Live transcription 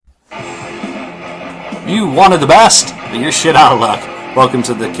You wanted the best, but you're shit out of luck. Welcome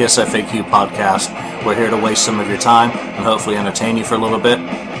to the KISS FAQ podcast. We're here to waste some of your time and hopefully entertain you for a little bit.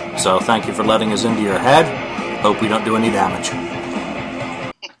 So thank you for letting us into your head. Hope we don't do any damage.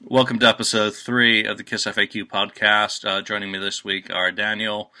 Welcome to episode 3 of the KISS FAQ podcast. Joining me this week are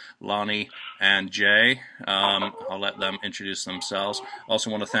Daniel, Lonnie, and Jay. I'll let them introduce themselves. Also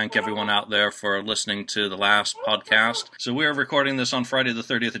want to thank everyone out there for listening to the last podcast. So we're recording this on Friday the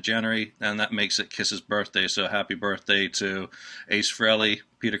 30th of January, and that makes it Kiss's birthday. So happy birthday to Ace Frehley,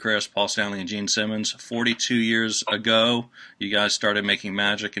 Peter Criss, Paul Stanley, and Gene Simmons. 42 years ago, you guys started making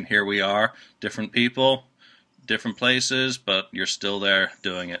magic, and here we are. Different people, different places, but you're still there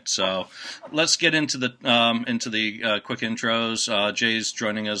doing it. So let's get into the quick intros. Jay's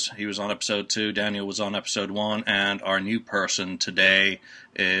joining us. He was on episode 2. Daniel was on episode 1, and our new person today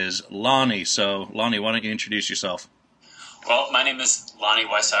is Lonnie. So Lonnie, why don't you introduce yourself? Well, my name is Lonnie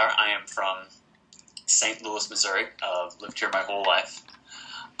Weishauer. I am from St. Louis, Missouri. Lived here my whole life.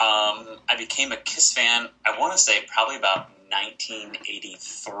 I became a KISS fan, I want to say probably about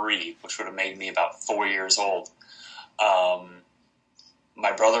 1983, which would have made me about 4 years old.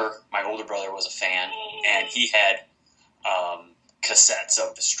 My older brother was a fan, and he had cassettes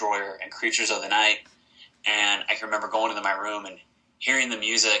of Destroyer and Creatures of the Night, and I can remember going into my room and hearing the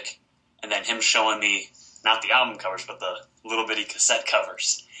music, and then him showing me, not the album covers, but the little bitty cassette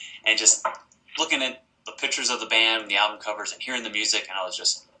covers, and just looking at the pictures of the band and the album covers and hearing the music, and I was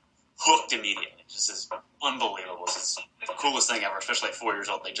just hooked immediately. This is unbelievable. This is the coolest thing ever, especially at 4 years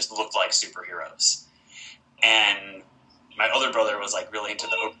old. They just looked like superheroes. And my other brother was like really into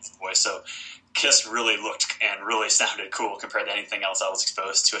the Oath Boys, so KISS really looked and really sounded cool compared to anything else I was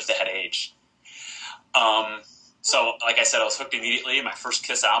exposed to at that age. So, like I said, I was hooked immediately. My first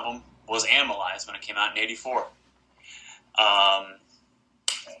KISS album was Animalize when it came out in '84.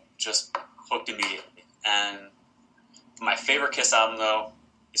 Just hooked immediately. And my favorite KISS album, though,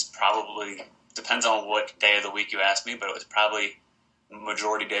 is probably, depends on what day of the week you ask me, but it was probably,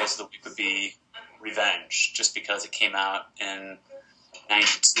 majority days of the week would be Revenge, just because it came out in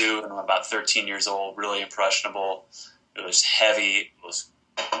 '92 and I'm about 13 years old, really impressionable. It was heavy, it was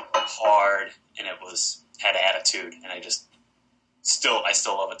hard, and it had attitude, and I still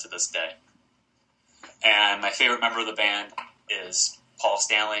love it to this day. And my favorite member of the band is Paul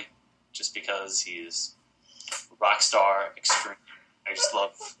Stanley, just because he's a rock star, extreme. I just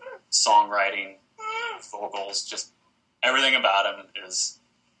love songwriting, vocals, just everything about him is,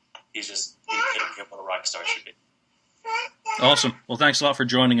 he's just the epitome of what a rock star should be. Awesome. Well, thanks a lot for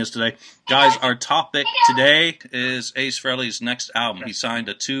joining us today. Guys, our topic today is Ace Frehley's next album. He signed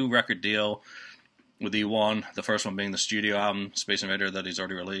a 2-record deal with E1, the first one being the studio album, Space Invader, that he's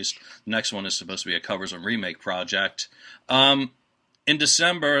already released. The next one is supposed to be a covers and remake project. In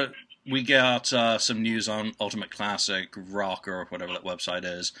December, we got some news on Ultimate Classic Rock, or whatever that website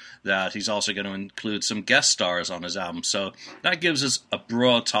is, that he's also going to include some guest stars on his album. So that gives us a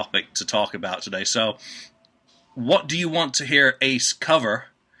broad topic to talk about today. So what do you want to hear Ace cover,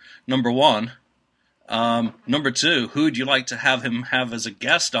 number 1? Number 2, who would you like to have him have as a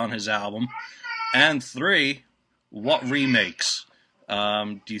guest on his album? And 3, what remakes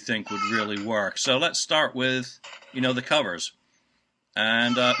do you think would really work? So let's start with, the covers.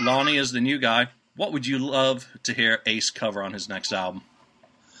 And Lonnie is the new guy. What would you love to hear Ace cover on his next album?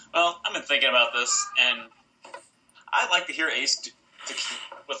 Well, I've been thinking about this, and I'd like to hear Ace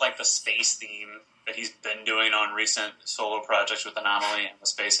with like the space theme that he's been doing on recent solo projects with Anomaly and the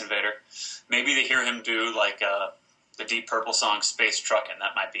Space Invader. Maybe to hear him do like the Deep Purple song Space Truckin',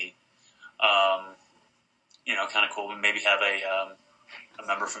 that might be kind of cool. Maybe have a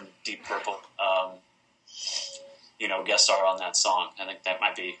member from Deep Purple guest star on that song. I think that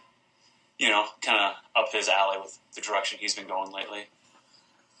might be, kind of up his alley with the direction he's been going lately.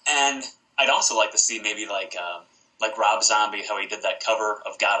 And I'd also like to see maybe like Rob Zombie, how he did that cover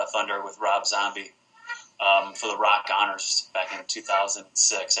of God of Thunder with Rob Zombie for the Rock Honors back in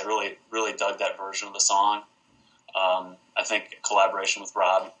 2006. I really, really dug that version of the song. I think a collaboration with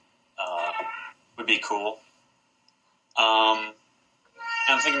Rob would be cool.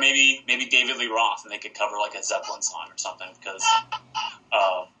 And I'm thinking maybe David Lee Roth, and they could cover like a Zeppelin song or something, because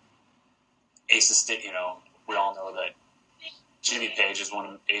Ace is, we all know that Jimmy Page is one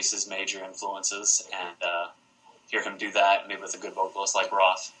of Ace's major influences, and hear him do that, maybe with a good vocalist like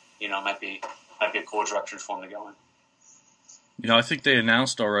Roth, might be a cool direction for him to go in. I think they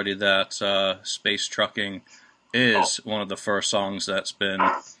announced already that Space Trucking is one of the first songs that's been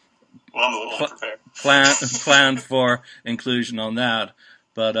Well, I'm a little unprepared. planned for inclusion on that.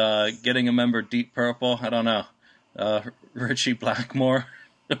 But getting a member Deep Purple, I don't know. Richie Blackmore,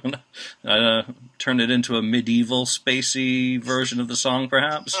 Turn it into a medieval, spacey version of the song,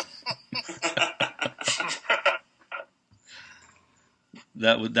 perhaps.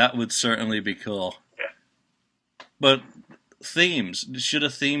 That would certainly be cool. Yeah. But themes, should a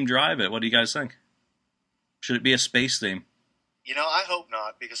theme drive it? What do you guys think? Should it be a space theme? I hope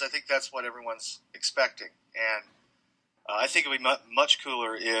not, because I think that's what everyone's expecting. And I think it would be much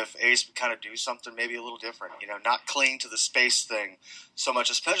cooler if Ace would kind of do something maybe a little different, not cling to the space thing so much,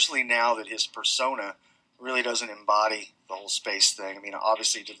 especially now that his persona really doesn't embody the whole space thing. I mean,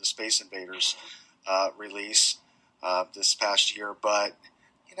 obviously he did the Space Invaders release this past year, but,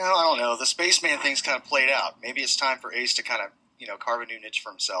 I don't know. The Spaceman thing's kind of played out. Maybe it's time for Ace to kind of, carve a new niche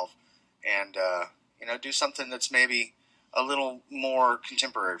for himself and, do something that's maybe a little more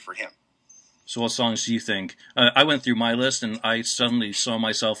contemporary for him. So what songs do you think? I went through my list and I suddenly saw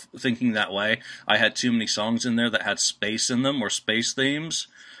myself thinking that way. I had too many songs in there that had space in them or space themes.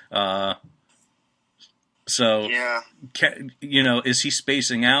 So, yeah. Is he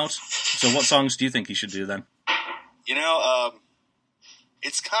spacing out? So what songs do you think he should do then?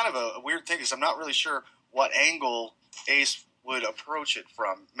 It's kind of a weird thing because I'm not really sure what angle Ace would approach it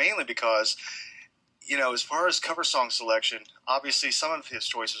from, mainly because as far as cover song selection, obviously some of his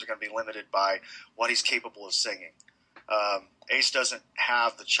choices are going to be limited by what he's capable of singing. Ace doesn't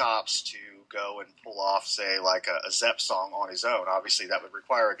have the chops to go and pull off, say, like a Zepp song on his own. Obviously, that would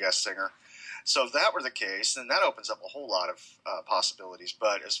require a guest singer. So if that were the case, then that opens up a whole lot of possibilities.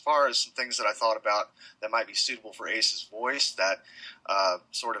 But as far as some things that I thought about that might be suitable for Ace's voice, that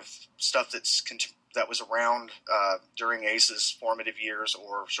sort of stuff that was around during Ace's formative years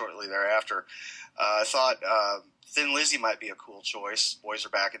or shortly thereafter, I thought Thin Lizzy might be a cool choice. Boys Are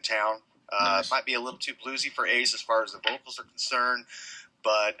Back in Town. Nice. It might be a little too bluesy for Ace as far as the vocals are concerned,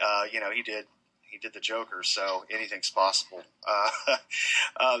 but he did the Joker, so anything's possible.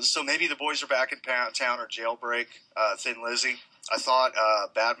 So maybe the Boys Are Back in Town or Jailbreak, Thin Lizzy. I thought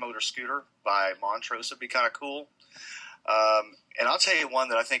Bad Motor Scooter by Montrose would be kind of cool. And I'll tell you one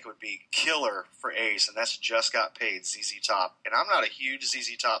that I think would be killer for Ace, and that's Just Got Paid, ZZ Top. And I'm not a huge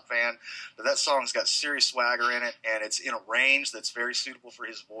ZZ Top fan, but that song's got serious swagger in it, and it's in a range that's very suitable for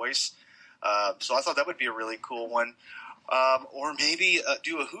his voice. So I thought that would be a really cool one. Or maybe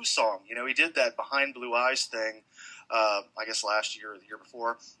do a Who song. He did that Behind Blue Eyes thing, I guess last year or the year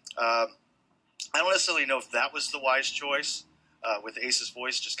before. I don't necessarily know if that was the wise choice, with Ace's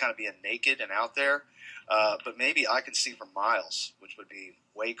voice just kind of being naked and out there. But maybe I Can See for Miles, which would be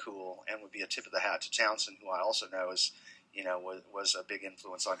way cool and would be a tip of the hat to Townsend, who I also know is, was a big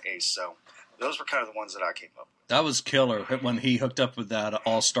influence on Ace. So those were kind of the ones that I came up with. That was killer when he hooked up with that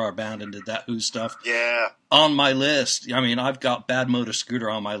all-star band and did that Who stuff. Yeah. On my list, I mean, I've got Bad Motor Scooter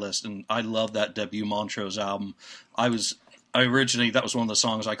on my list, and I love that debut Montrose album. Originally, that was one of the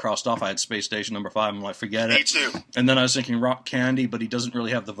songs I crossed off. I had Space Station No. 5. I'm like, forget it. Me too. And then I was thinking Rock Candy, but he doesn't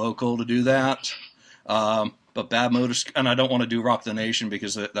really have the vocal to do that. But Bad Motor, and I don't want to do Rock the Nation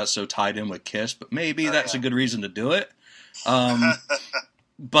because that's so tied in with Kiss, but maybe that's a good reason to do it.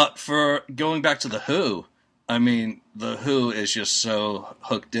 But for going back to The Who, I mean, The Who is just so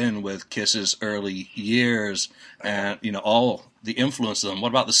hooked in with Kiss's early years and, all the influence of them. What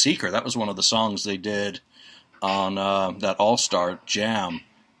about The Seeker? That was one of the songs they did on that All-Star Jam,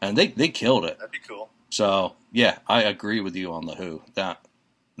 and they killed it. That'd be cool. So, yeah, I agree with you on The Who. That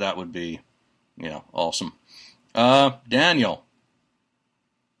would be, awesome. Daniel.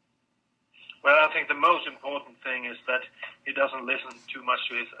 Well, I think the most important thing is that he doesn't listen too much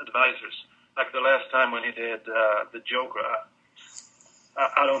to his advisors. Like the last time when he did the Joker,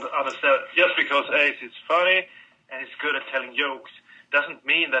 I don't understand. Just because Ace is funny and he's good at telling jokes doesn't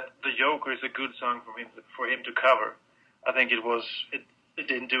mean that the Joker is a good song for him to cover. I think it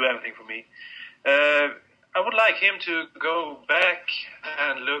didn't do anything for me. I would like him to go back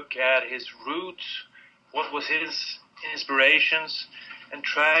and look at his roots, what was his inspirations, and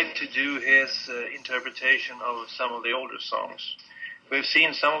try to do his interpretation of some of the older songs. We've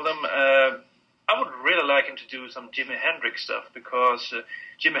seen some of them. I would really like him to do some Jimi Hendrix stuff because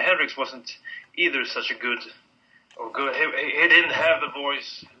Jimi Hendrix wasn't either such a good. He didn't have the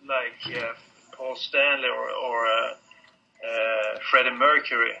voice like Paul Stanley or Freddie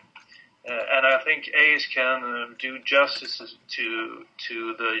Mercury. And I think Ace can do justice to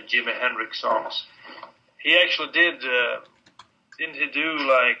the Jimi Hendrix songs. He actually did. Didn't he do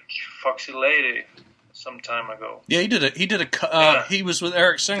like Foxy Lady some time ago? Yeah, he did it. He was with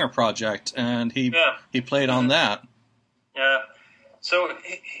Eric Singer Project, and he played on that. Yeah. So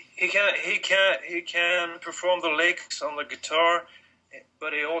he can perform the licks on the guitar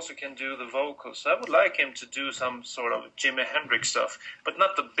but he also can do the vocals. So I would like him to do some sort of Jimi Hendrix stuff, but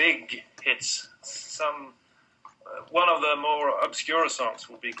not the big hits. One of the more obscure songs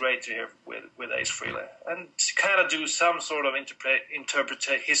would be great to hear with Ace Frehley, and to kind of do some sort of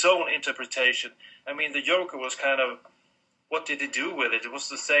his own interpretation. I mean, the Joker was kind of, what did he do with it? It was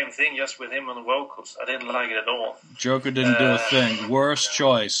the same thing, just with him on the vocals. I didn't like it at all. Joker didn't do a thing. Worst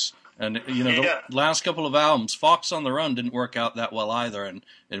choice. And, the last couple of albums, Fox on the Run didn't work out that well either,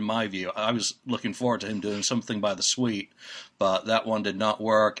 in my view. I was looking forward to him doing something by the Sweet, but that one did not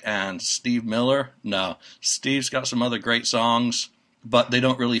work. And Steve Miller, no. Steve's got some other great songs, but they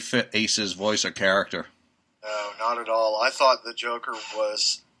don't really fit Ace's voice or character. No, not at all. I thought the Joker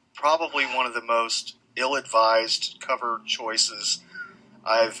was probably one of the most ill-advised cover choices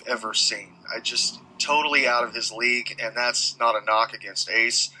I've ever seen. I just totally out of his league, and that's not a knock against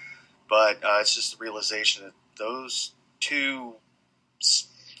Ace. But it's just the realization that those two,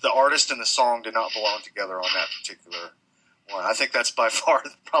 the artist and the song, did not belong together on that particular one. I think that's by far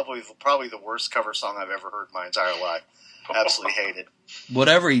probably the worst cover song I've ever heard in my entire life. Absolutely hate it.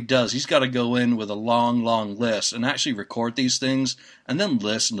 Whatever he does, he's got to go in with a long, long list and actually record these things and then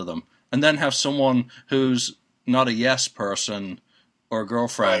listen to them. And then have someone who's not a yes person or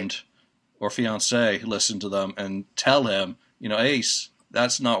girlfriend or fiance listen to them and tell him, Ace,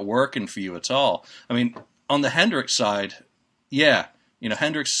 that's not working for you at all. I mean, on the Hendrix side,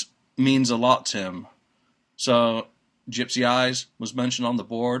 Hendrix means a lot to him. So Gypsy Eyes was mentioned on the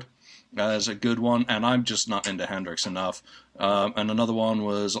board as a good one, and I'm just not into Hendrix enough. And another one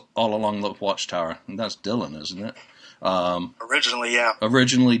was All Along the Watchtower, and that's Dylan, isn't it? Originally, yeah.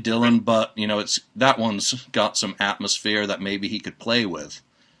 Originally Dylan, but, that one's got some atmosphere that maybe he could play with.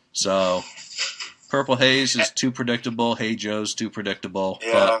 So Purple Haze is too predictable. Hey Joe's too predictable.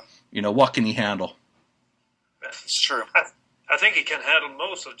 Yeah. But, what can he handle? It's true. I think he can handle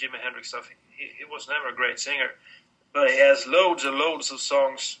most of Jimi Hendrix stuff. He was never a great singer, but he has loads and loads of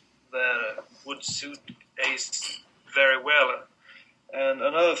songs that would suit Ace very well. And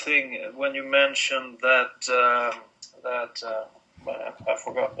another thing, when you mentioned that I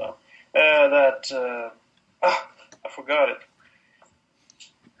forgot now. I forgot it.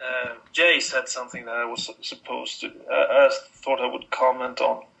 Jay said something that I was supposed to. I thought I would comment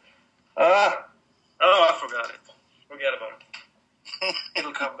on. I forgot it. Forget about it.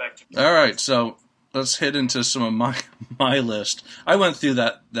 It'll come back to me. All right, so let's hit into some of my list. I went through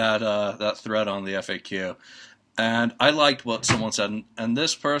that thread on the FAQ, and I liked what someone said. And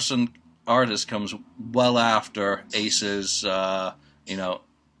this artist comes well after Ace's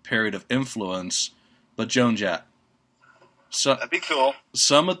period of influence, but Joan Jett. So that'd be cool.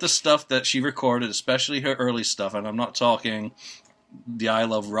 Some of the stuff that she recorded, especially her early stuff, and I'm not talking the I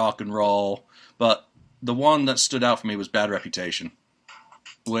Love Rock and Roll, but the one that stood out for me was Bad Reputation.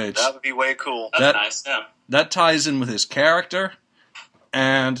 Which that would be way cool. That's nice, yeah. That ties in with his character,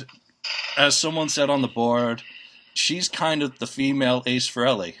 and as someone said on the board, she's kind of the female Ace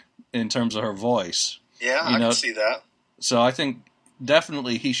Frehley in terms of her voice. Yeah, I can see that. So I think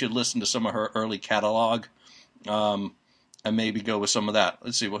definitely he should listen to some of her early catalog, and maybe go with some of that.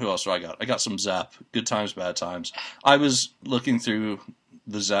 Let's see, who else do I got? I got some Zepp, Good Times, Bad Times. I was looking through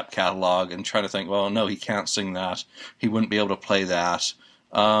the Zepp catalog and trying to think, well, no, he can't sing that. He wouldn't be able to play that.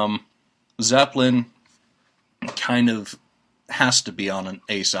 Zeppelin kind of has to be on an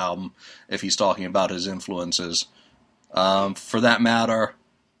Ace album if he's talking about his influences. For that matter,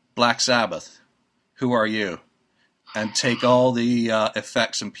 Black Sabbath, Who Are You? And take all the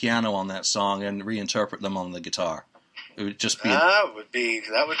effects and piano on that song and reinterpret them on the guitar. It would just be that would be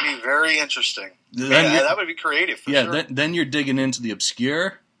very interesting. That would be creative. For sure. Then you're digging into the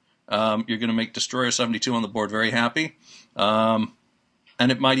obscure. You're going to make Destroyer 72 on the board very happy, and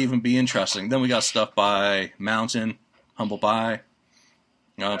it might even be interesting. Then we got stuff by Mountain, Humble Pie.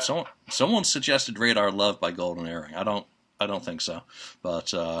 Someone suggested Radar Love by Golden Earring. I don't think so,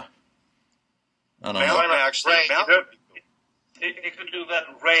 but I don't know. Mountain. He could do that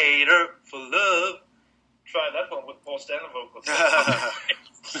Raider for Love. Try that one with Paul Stanley vocals.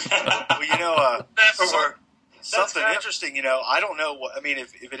 Well, something interesting. I don't know what. I mean,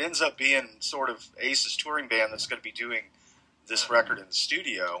 if it ends up being sort of Ace's touring band that's going to be doing this record in the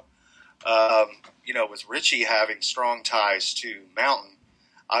studio, with Richie having strong ties to Mountain,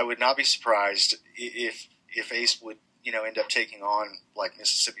 I would not be surprised if Ace would end up taking on like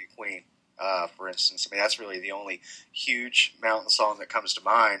Mississippi Queen, for instance. I mean, that's really the only huge Mountain song that comes to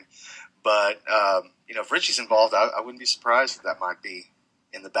mind. But, if Richie's involved, I wouldn't be surprised if that might be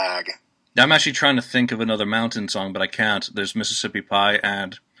in the bag. I'm actually trying to think of another Mountain song, but I can't. There's Mississippi Pie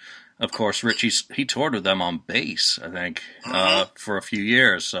and of course, he toured with them on bass, I think, for a few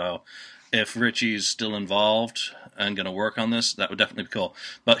years. So if Richie's still involved and going to work on this, that would definitely be cool.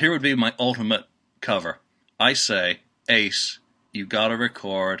 But here would be my ultimate cover. I say, Ace, you got to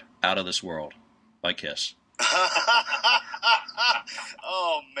record Out of This World by Kiss.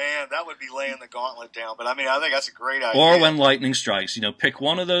 Oh, man, that would be laying the gauntlet down. But, I mean, I think that's a great idea. Or When Lightning Strikes. You know, pick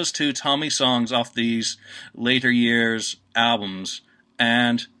one of those two Tommy songs off these later years albums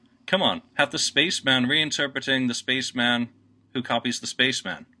and, come on, have the Spaceman reinterpreting the Spaceman who copies the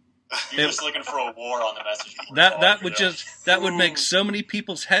Spaceman. You're just looking for a war on the message board. That would make so many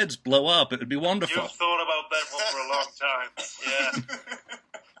people's heads blow up. It would be wonderful. You've thought about that one for a long time. Yeah.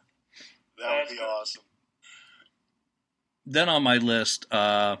 That would be awesome. Then on my list,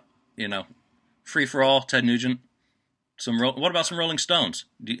 Free for All, Ted Nugent. What about some Rolling Stones?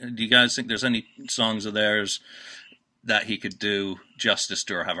 Do you guys think there's any songs of theirs that he could do justice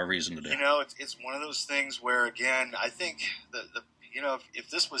to or have a reason to do? You know, it's one of those things where, again, I think if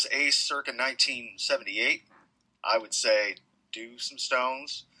this was Ace circa 1978, I would say do some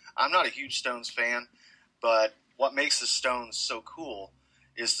Stones. I'm not a huge Stones fan, but what makes the Stones so cool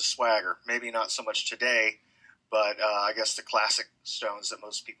is the swagger. Maybe not so much today, but I guess the classic Stones that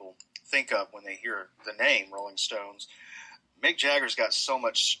most people think of when they hear the name Rolling Stones. Mick Jagger's got so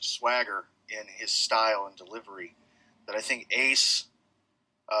much swagger in his style and delivery that I think Ace,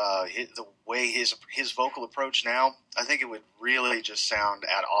 the way his vocal approach now, I think it would really just sound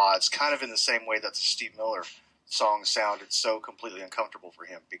at odds, kind of in the same way that the Steve Miller song sounded so completely uncomfortable for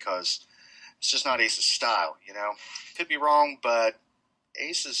him, because it's just not Ace's style, you know. Could be wrong, but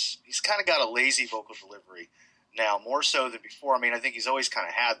he's kind of got a lazy vocal delivery now, more so than before. I mean, I think he's always kind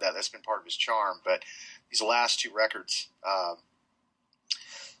of had that. That's been part of his charm, but these last two records,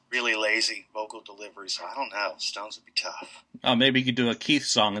 really lazy vocal delivery, so I don't know. Stones would be tough. Oh, maybe you could do a Keith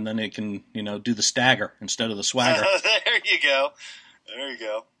song, and then they can, do the stagger instead of the swagger. There you go.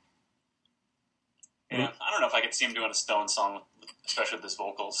 Yeah, I don't know if I could see him doing a Stones song, especially with his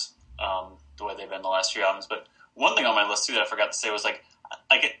vocals, the way they've been the last few albums. But one thing on my list, too, that I forgot to say was,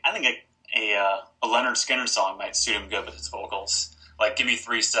 I think a Leonard Skinner song might suit him good with his vocals. Like, Give Me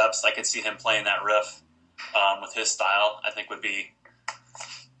 3 Steps, I could see him playing that riff with his style. I think would be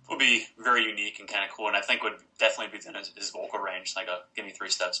very unique and kind of cool, and I think would definitely be within his vocal range, like a Give Me 3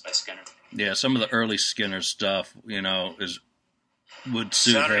 Steps by Skinner. Yeah, some of the early Skinner stuff, would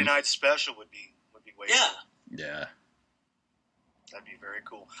suit Saturday him. Night Special would be way cool. Yeah. That'd be very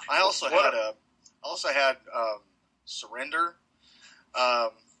cool. I also had Surrender,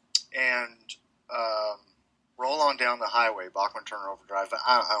 and Roll On Down the Highway, Bachman Turner Overdrive.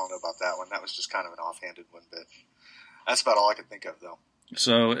 I don't know about that one. That was just kind of an offhanded one, but that's about all I could think of, though.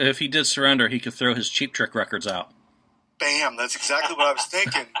 So if he did Surrender, he could throw his Cheap Trick records out. Bam! That's exactly what I was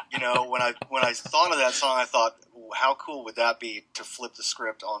thinking. When I thought of that song, I thought, how cool would that be to flip the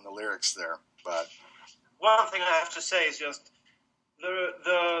script on the lyrics there? But one thing I have to say is just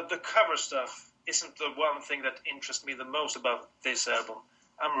the cover stuff isn't the one thing that interests me the most about this album.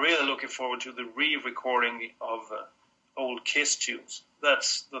 I'm really looking forward to the re-recording of old Kiss tunes.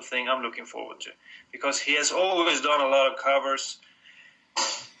 That's the thing I'm looking forward to, because he has always done a lot of covers.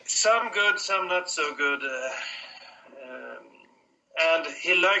 Some good, some not so good, and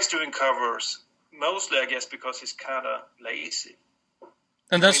he likes doing covers mostly, I guess, because he's kind of lazy.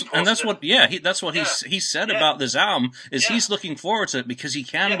 And that's what he said about this album is he's looking forward to it because he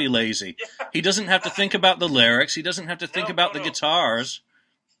can be lazy. Yeah. He doesn't have to think about the lyrics. He doesn't have to think about the guitars.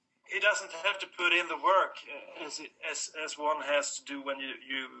 He doesn't have to put in the work as one has to do when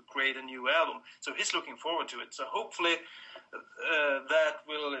you create a new album. So he's looking forward to it. So hopefully that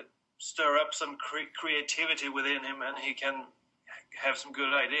will stir up some creativity within him, and he can have some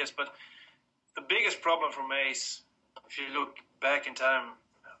good ideas. But the biggest problem for Ace, if you look back in time,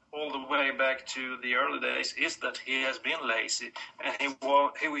 all the way back to the early days, is that he has been lazy, and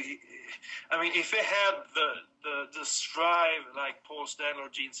if he had the strive like Paul Stanley or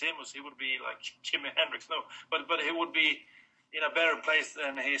Gene Simmons, he would be like Jimi Hendrix. No, but he would be in a better place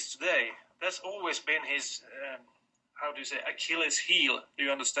than he is today. That's always been his how do you say, Achilles heel? Do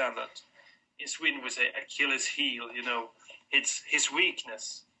you understand that? In Sweden we say Achilles heel. It's his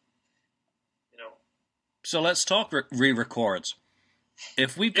weakness. So let's talk re-records.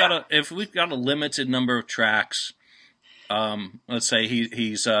 If we've got a limited number of tracks, let's say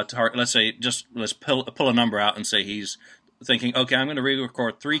let's pull a number out and say he's thinking, okay, I'm going to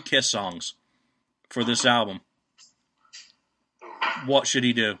re-record 3 Kiss songs for this album. What should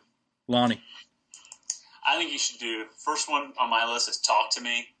he do, Lonnie? I think he should do, first one on my list is Talk to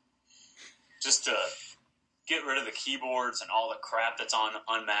Me, just to get rid of the keyboards and all the crap that's on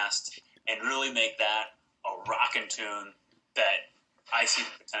Unmasked and really make that a rockin' tune that I see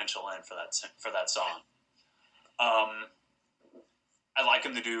the potential in for that song. I'd like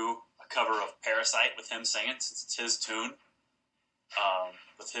him to do a cover of Parasite with him singing, since it's his tune,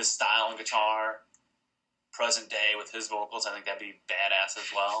 with his style and guitar, present day with his vocals. I think that'd be badass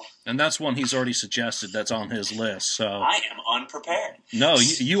as well. And that's one he's already suggested that's on his list. So I am unprepared. No,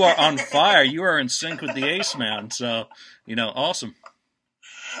 you are on fire. You are in sync with the Ace Man. So, awesome.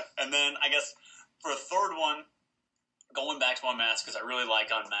 And then I guess for a third one, going back to Unmasked, because I really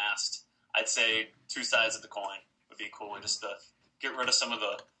like Unmasked, I'd say Two Sides of the Coin would be cool. Just to get rid of some of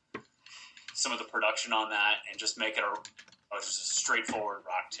the production on that and just make it just a straightforward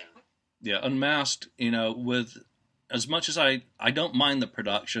rock tune. Yeah, Unmasked, with as much as I don't mind the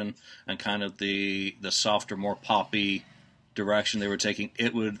production and kind of the softer, more poppy direction they were taking,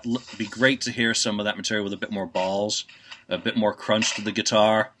 it would be great to hear some of that material with a bit more balls, a bit more crunch to the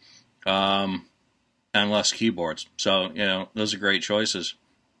guitar, and less keyboards. So, those are great choices.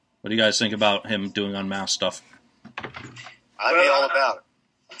 What do you guys think about him doing Unmasked stuff? I'd be all about it.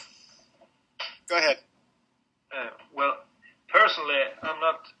 Go ahead. Well, personally, I'm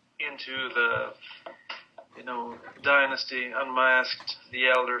not into the, Dynasty, Unmasked, the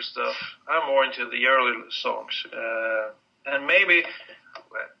Elder stuff. I'm more into the early songs. And maybe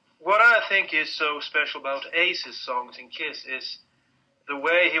what I think is so special about Ace's songs in Kiss is the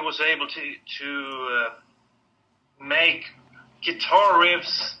way he was able to make guitar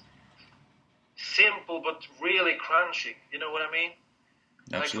riffs simple but really crunchy. You know what I mean?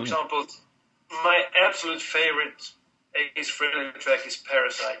 Absolutely. Like, for example, my absolute favorite Ace Frehley track is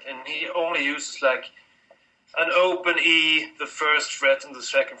Parasite, and he only uses like an open E, the first fret, and the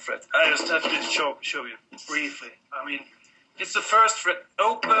second fret. I just have to show you briefly. I mean, it's the first fret,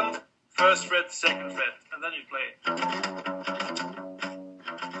 open, first fret, second fret, and then you play it.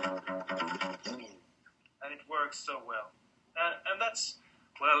 And it works so well. And that's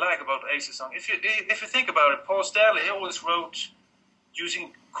what I like about Ace's song. If you think about it, Paul Stanley, he always wrote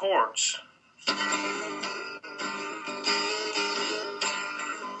using chords.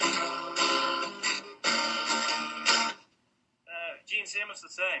 Gene Simmons the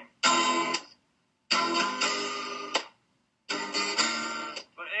same.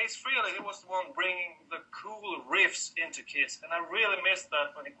 But Ace Frehley, he was the one bringing the cool riffs into Kiss, and I really missed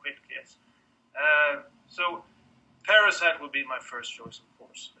that when he quit Kiss. So Parasite would be my first choice, of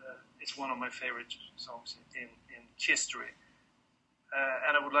course. It's one of my favorite songs in history.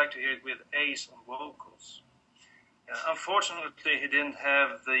 And I would like to hear it with Ace on vocals. Unfortunately, he didn't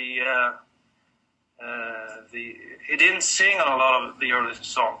have he didn't sing on a lot of the early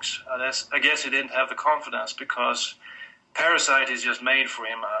songs. I guess he didn't have the confidence, because Parasite is just made for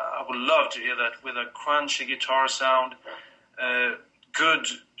him. I would love to hear that with a crunchy guitar sound, good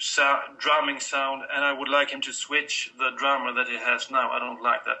drumming sound, and I would like him to switch the drummer that he has now. I don't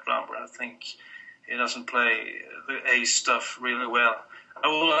like that drummer. I think he doesn't play the Ace stuff really well. I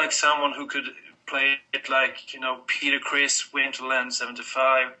would like someone who could play it like, Peter Criss, Winterland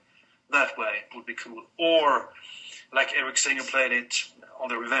 75. That way would be cool. Or like Eric Singer played it on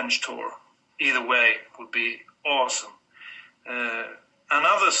the Revenge tour. Either way would be awesome.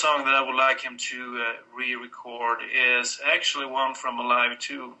 Another song that I would like him to re-record is actually one from Alive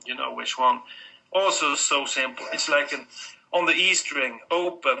 2. You know which one. Also so simple. It's like on the E string,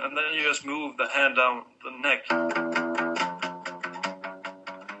 open, and then you just move the hand down the neck. And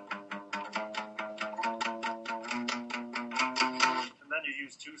then you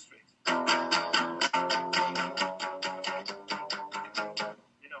use two strings.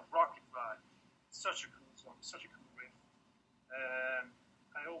 Rocket Ride. Such a cool song, such a cool riff.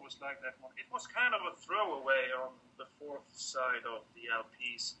 I always liked that one. It was kind of a throwaway on the fourth side of the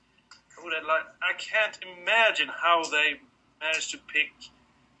LPs. I can't imagine how they managed to pick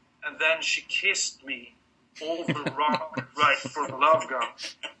And Then She Kissed Me over Rocket Ride for Love Gun.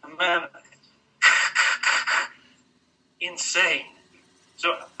 Man, insane.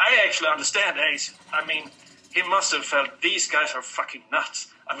 So I actually understand Ace. I mean, he must have felt these guys are fucking nuts.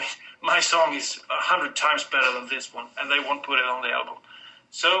 I mean, my song is 100 times better than this one, and they won't put it on the album.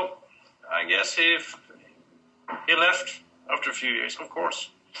 So I guess he left after a few years, of course.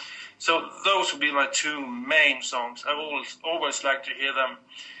 So those would be my two main songs. I always like to hear them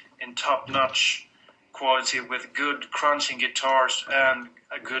in top-notch quality with good crunching guitars and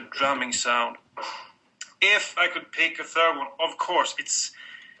a good drumming sound. If I could pick a third one, of course, it's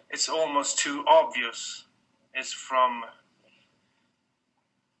almost too obvious. It's from...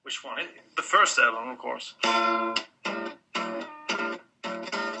 Which one? The first album, of course. I mean,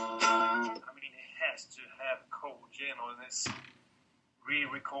 it has to have Ginn on his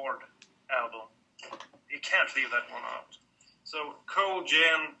re-record album. You can't leave that one out. So Cold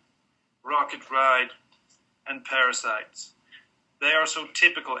Gin, Rocket Ride, and Parasites. They are so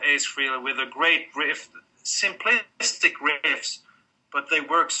typical Ace Frehley with a great riff, simplistic riffs, but they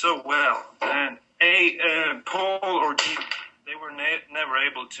work so well. And Paul or Gene, they were never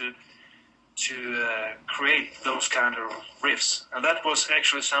able to create those kind of riffs. And that was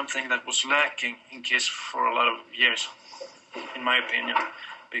actually something that was lacking in Kiss for a lot of years, in my opinion,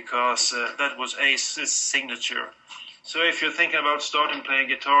 because that was Ace's signature. So if you're thinking about starting playing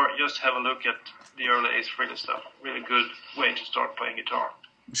guitar, just have a look at the early Ace Frehley stuff. Really good way to start playing guitar.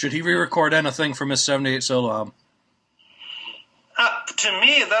 Should he re-record anything from his 78 solo album? To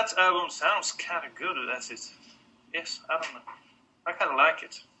me, that album sounds kind of good as it is. I don't know. I kind of like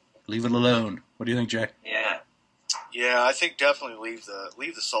it. Leave it alone. What do you think, Jay? Yeah. Yeah, I think definitely leave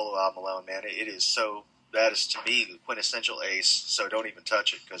the solo album alone, man. It is so, that is to me the quintessential Ace. So don't even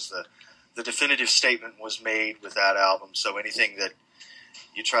touch it, because the definitive statement was made with that album. So anything that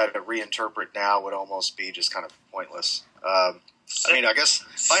you try to reinterpret now would almost be just kind of pointless. I mean, I guess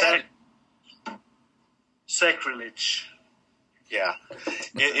Sacrilege. Yeah,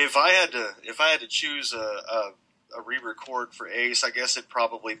 if I had to choose a re-record for Ace, I guess it'd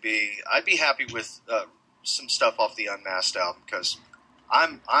probably be, I'd be happy with some stuff off the Unmasked album, because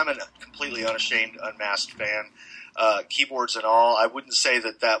I'm a completely unashamed Unmasked fan, keyboards and all. I wouldn't say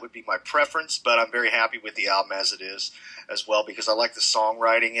that would be my preference, but I'm very happy with the album as it is as well, because I like the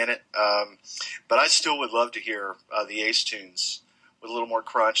songwriting in it. But I still would love to hear the Ace tunes with a little more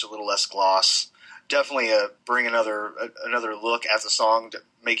crunch, a little less gloss. Definitely bring another look at the song to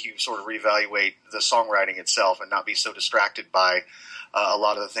make you sort of reevaluate the songwriting itself and not be so distracted by a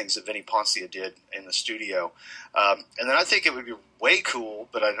lot of the things that Vinnie Poncia did in the studio. And then I think it would be way cool,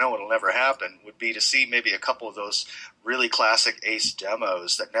 but I know it'll never happen, would be to see maybe a couple of those really classic Ace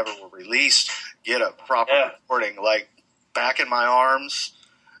demos that never were released get a proper recording, like Back in My Arms,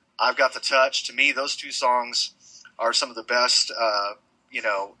 I've Got the Touch. To me, those two songs are some of the best,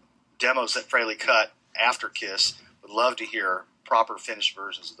 demos that Frehley cut after Kiss. Would love to hear proper finished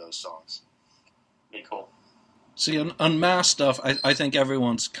versions of those songs. Be cool. See, Unmasked stuff, I think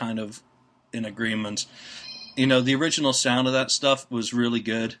everyone's kind of in agreement. You know, the original sound of that stuff was really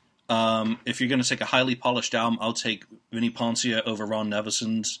good. If you're going to take a highly polished album, I'll take Vinnie Poncia over Ron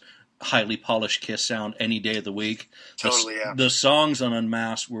Nevison's highly polished Kiss sound any day of the week. Totally, yeah. The songs on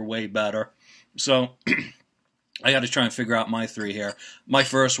Unmasked were way better. So I got to try and figure out my three here. My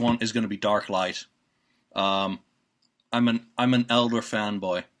first one is going to be Dark Light. I'm an Elder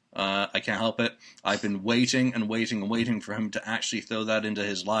fanboy. I can't help it. I've been waiting for him to actually throw that into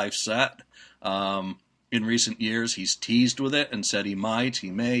his live set. In recent years, he's teased with it and said he might,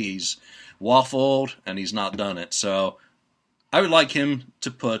 he may. He's waffled, and he's not done it. So I would like him to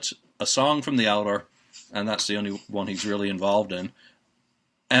put a song from The Elder, and that's the only one he's really involved in,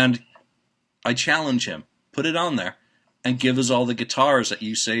 and I challenge him. Put it on there, and give us all the guitars that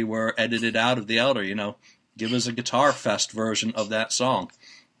you say were edited out of The Elder, Give us a Guitar Fest version of that song.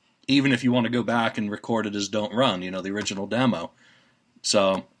 Even if you want to go back and record it as Don't Run, the original demo.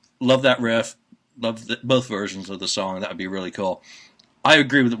 So, love that riff. Love both versions of the song. That would be really cool. I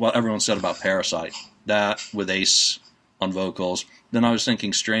agree with what everyone said about Parasite. That with Ace on vocals. Then I was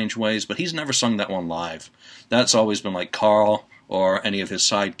thinking Strange Ways, but he's never sung that one live. That's always been like Carl or any of his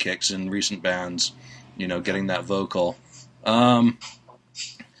sidekicks in recent bands, getting that vocal.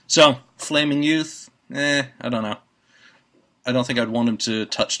 So, Flaming Youth, I don't know. I don't think I'd want him to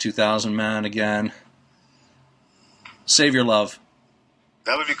touch 2000 Man again. Save Your Love.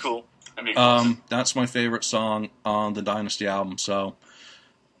 That would be cool. That's my favorite song on the Dynasty album, so.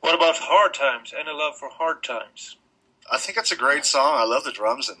 What about Hard Times? Any love for Hard Times? I think it's a great song. I love the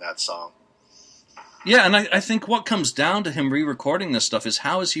drums in that song. Yeah, and I think what comes down to him re-recording this stuff is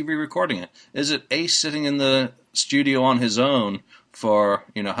how is he re-recording it? Is it Ace sitting in the studio on his own for,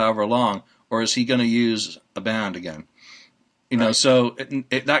 however long, or is he going to use a band again? Right. So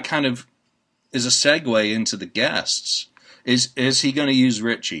that kind of is a segue into the guests. Is he going to use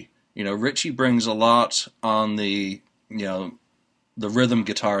Richie? Richie brings a lot on the, the rhythm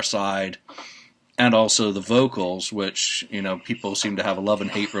guitar side and also the vocals, which, people seem to have a love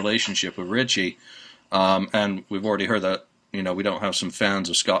and hate relationship with Richie. And we've already heard that, we don't have some fans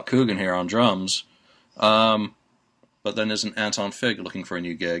of Scott Coogan here on drums. But then isn't Anton Fig looking for a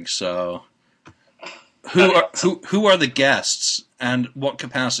new gig? So who are the guests and what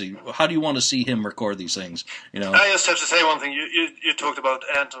capacity? How do you want to see him record these things? I just have to say one thing. You talked about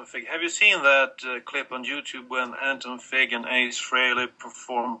Anton Fig. Have you seen that clip on YouTube when Anton Fig and Ace Frehley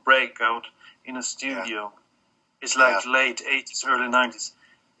perform Breakout in a studio? It's like late 80s, early 90s.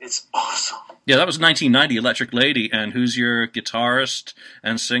 It's awesome. Yeah, that was 1990, Electric Lady, and who's your guitarist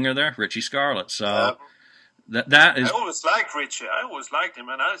and singer there? Richie Scarlett. So that is. I always liked Richie. I always liked him,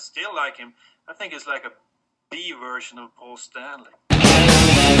 and I still like him. I think it's like a B version of Paul Stanley.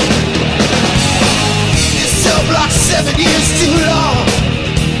 Cell block 7 years too long.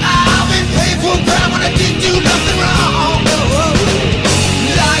 I've been paid for a crime when I didn't do nothing wrong.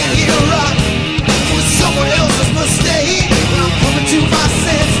 Lying here rock with someone else's mistake. When I'm coming to my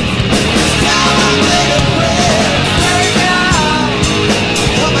senses, it's time I made a prayer. Pray God,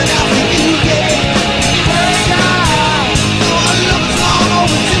 coming out for you, yeah. Pray God, oh, our love is long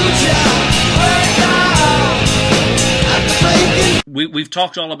overdue, child. Pray God, I'm faking. We've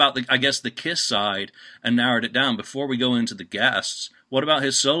talked all about the Kiss side and narrowed it down. Before we go into the guests, what about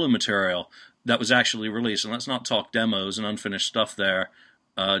his solo material that was actually released? And let's not talk demos and unfinished stuff there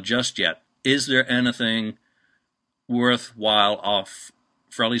just yet. Is there anything worthwhile off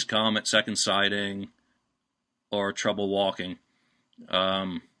Frehley's Comet, Second Sighting, or Trouble Walking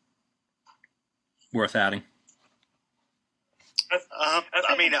worth adding?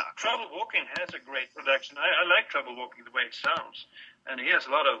 I mean, Trouble Walking has a great production. I like Trouble Walking the way it sounds, and he has a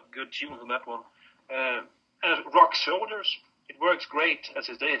lot of good tunes on that one. Rock Shoulders, it works great as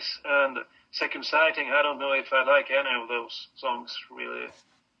it is. And Second Sighting, I don't know if I like any of those songs really.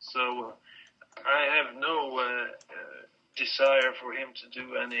 So I have no desire for him to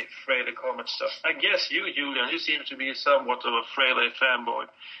do any Frehley Comet stuff. I guess you, Julian, you seem to be somewhat of a Frehley fanboy.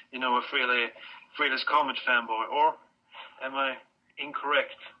 You know, a Frehley's Comet fanboy, or am I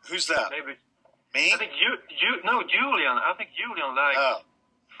incorrect? Who's that? Maybe. Me? I think Julian. I think Julian likes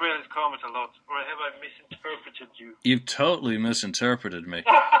Frehley's Comet a lot. Or have I misinterpreted you? You've totally misinterpreted me.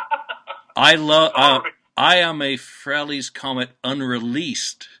 I am a Frehley's Comet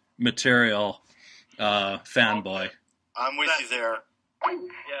unreleased material fanboy. I'm with you there.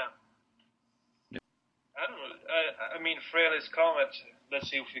 Yeah. I don't know. I mean, Frehley's Comet. Let's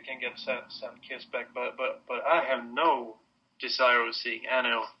see if we can get some Kiss back. But I have no desire of seeing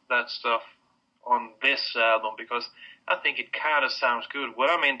any of that stuff on this album because I think it kind of sounds good. What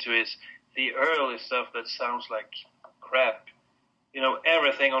I'm into is the early stuff that sounds like crap. You know,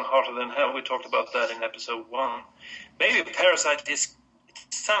 everything on Hotter Than Hell. We talked about that in episode 1. Maybe Parasite it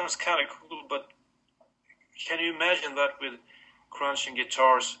sounds kind of cool, but can you imagine that with crunching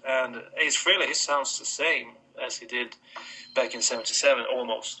guitars? And Ace Frehley, he sounds the same as he did back in 77,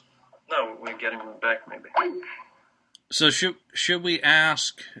 almost. No, we're getting him back, maybe. So should we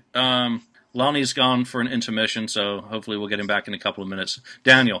ask... Lonnie's gone for an intermission, so hopefully we'll get him back in a couple of minutes.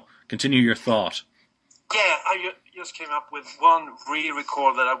 Daniel, continue your thought. Yeah, I just came up with one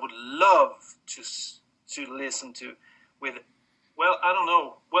re-record that I would love to listen to with, well, I don't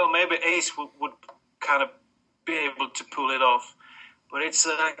know. Well, maybe Ace would kind of be able to pull it off. But it's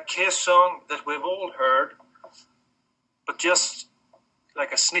a Kiss song that we've all heard, but just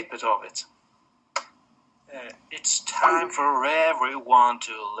like a snippet of it. It's time for everyone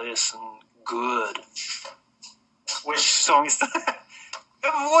to listen good. Which song is that?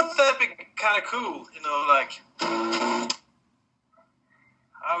 Wouldn't that be kind of cool? You know, like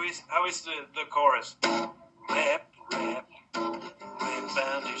how is the chorus? Rap, rap, rip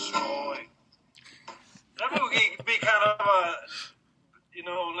and destroy. That would be kind of a, you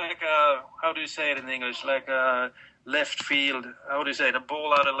know, like a, how do you say it in English? Like a left field. How do you say it? A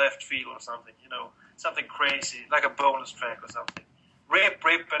ball out of left field or something. You know, something crazy, like a bonus track or something. Rip,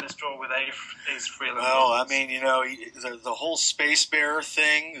 and destroy with Ace Frehley. Well, I mean, you know, the whole Space Bear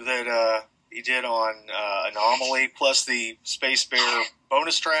thing that he did on Anomaly, plus the Space Bear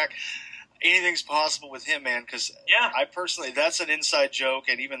bonus track, anything's possible with him, man. Because I personally, that's an inside joke,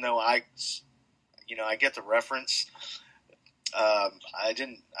 and even though I get the reference, I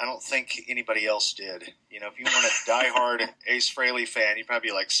don't think anybody else did. You know, if you want a diehard Ace Frehley fan, you'd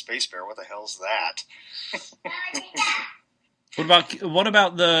probably be like, Space Bear, what the hell's that? What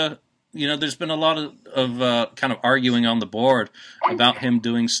about the, you know, there's been a lot of kind of arguing on the board about him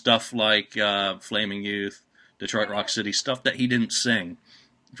doing stuff like Flaming Youth, Detroit Rock City, stuff that he didn't sing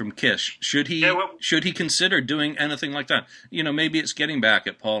from Kiss. Should he consider doing anything like that? You know, maybe it's getting back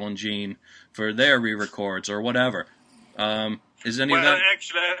at Paul and Gene for their re-records or whatever. Is any of that...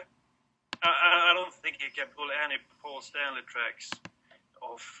 Actually, I don't think he can pull any Paul Stanley tracks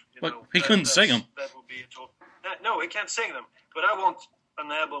off. But he couldn't sing them. That would be a total... No, he can't sing them. But I want an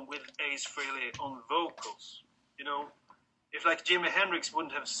album with Ace Frehley on vocals. You know, if like Jimi Hendrix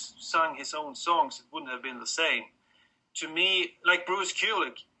wouldn't have sung his own songs, it wouldn't have been the same. To me, like Bruce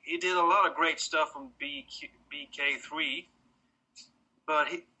Kulick, he did a lot of great stuff on BK3, but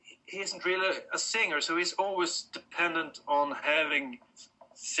he isn't really a singer, so he's always dependent on having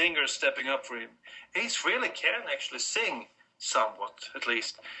singers stepping up for him. Ace really can actually sing somewhat, at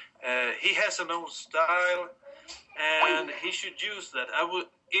least. He has an own style, and he should use that.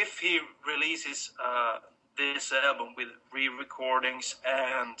 If he releases this album with re-recordings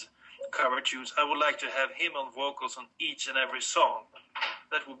and cover tunes, I would like to have him on vocals on each and every song.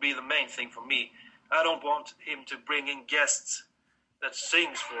 That would be the main thing for me. I don't want him to bring in guests that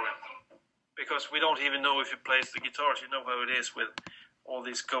sings for him, because we don't even know if he plays the guitars. You know how it is with all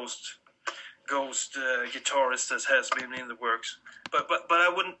these ghost guitarists that has been in the works. But I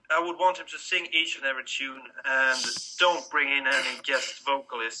would want him to sing each and every tune, and don't bring in any guest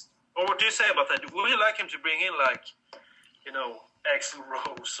vocalists. Or what do you say about that? Would you like him to bring in, like, Axl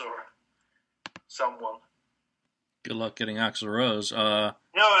Rose or someone? Good luck getting Axl Rose. No,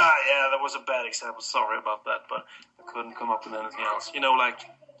 yeah, that was a bad example. Sorry about that, but I couldn't come up with anything else. Like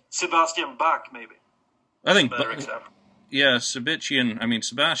Sebastian Bach, maybe. I think better example. Yeah, Sebastian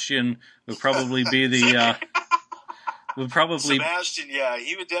would probably be the Sebastian, yeah,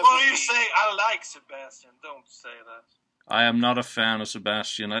 he would definitely. Well, you say I like Sebastian. Don't say that. I am not a fan of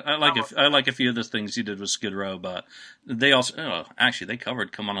Sebastian. I like a few of the things he did with Skid Row, but they also actually they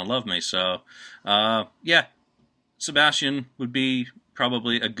covered "Come On and Love Me." So, yeah, Sebastian would be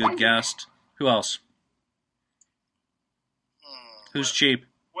probably a good guest. Who else? Who's cheap?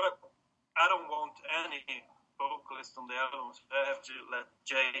 Well, I don't want any vocalist on the album. I have to let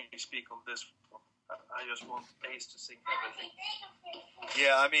Jay speak on this one. I just want Ace to sing everything.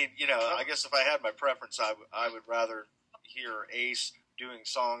 Yeah, I mean, I guess if I had my preference, I would rather hear Ace doing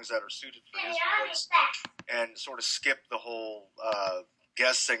songs that are suited for his voice and sort of skip the whole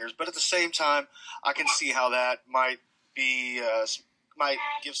guest singers. But at the same time, I can see how that might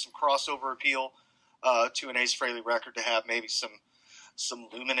give some crossover appeal to an Ace Frehley record, to have maybe some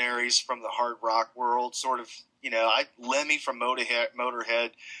luminaries from the hard rock world, sort of. Lemmy from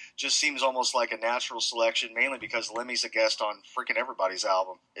Motorhead just seems almost like a natural selection, mainly because Lemmy's a guest on freaking everybody's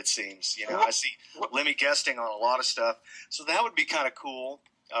album, it seems. I see Lemmy guesting on a lot of stuff, so that would be kind of cool.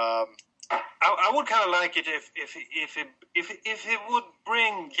 I would kind of like it if he would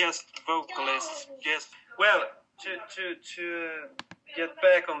bring guest vocalists. To get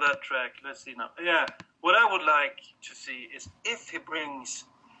back on that track. Let's see now. Yeah, what I would like to see is if he brings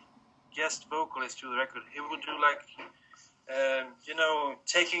guest vocalist to the record, he would do like,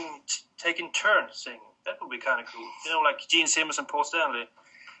 taking turns singing. That would be kind of cool. Like Gene Simmons and Paul Stanley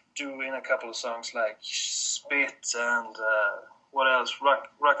do in a couple of songs, like Spit and what else? Rock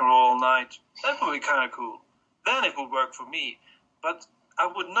and Roll All Night. That would be kind of cool. Then it would work for me. But I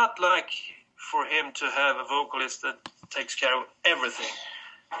would not like for him to have a vocalist that takes care of everything.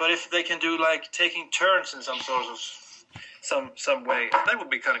 But if they can do like taking turns in some sort of some way, that would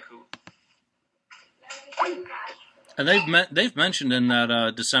be kind of cool. And they've mentioned in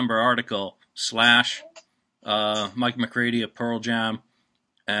that December article Slash, Mike McCready of Pearl Jam,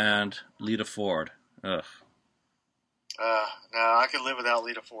 and Lita Ford. Ugh. No, I could live without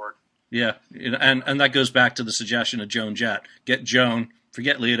Lita Ford. Yeah, and that goes back to the suggestion of Joan Jett. Get Joan,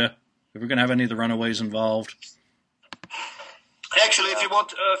 forget Lita. If we're gonna have any of the Runaways involved. Actually, if you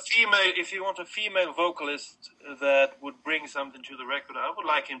want a female vocalist that would bring something to the record, I would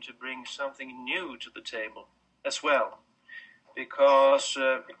like him to bring something new to the table as well, because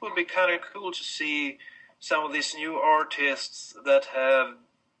it would be kind of cool to see some of these new artists that have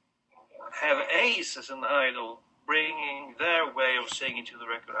Ace as an idol bringing their way of singing to the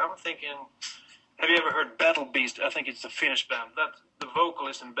record. I'm thinking, have you ever heard Battle Beast? I think it's the Finnish band. That the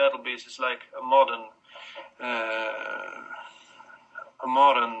vocalist in Battle Beast is like a modern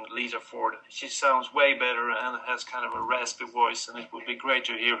Lita Ford. She sounds way better and has kind of a raspy voice, and it would be great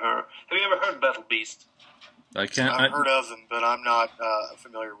to hear her. Have you ever heard Battle Beast? I've heard of them, but I'm not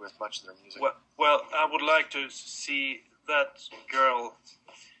familiar with much of their music. Well, I would like to see that girl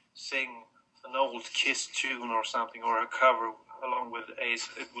sing an old Kiss tune or something, or a cover along with Ace.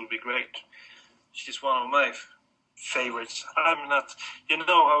 It would be great. She's one of my favorites. I'm not, you know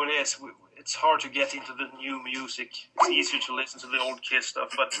how it is. It's hard to get into the new music. It's easier to listen to the old Kiss stuff.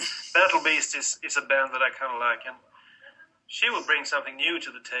 But Battle Beast is a band that I kind of like, and she would bring something new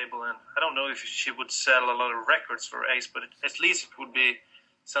to the table. And I don't know if she would sell a lot of records for Ace, but at least it would be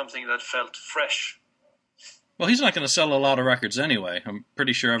something that felt fresh. Well, he's not going to sell a lot of records anyway. I'm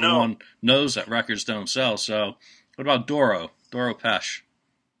pretty sure everyone knows that records don't sell. So, what about Doro Pesch?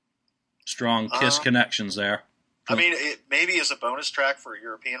 Strong Kiss connections there. I mean, it maybe as a bonus track for a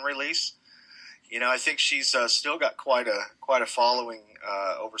European release. I think she's still got quite a following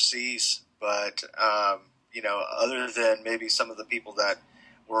overseas. But other than maybe some of the people that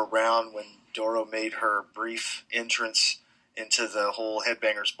were around when Doro made her brief entrance into the whole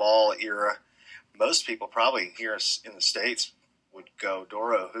Headbangers Ball era, most people probably here in the States would go,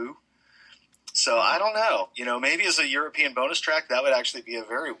 Doro who? So I don't know. Maybe as a European bonus track, that would actually be a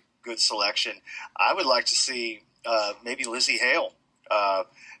very good selection. I would like to see maybe Lizzie Hale.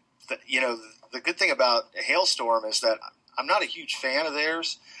 The good thing about Hailstorm is that I'm not a huge fan of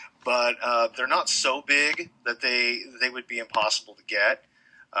theirs, but they're not so big that they would be impossible to get.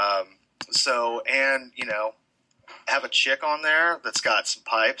 Have a chick on there that's got some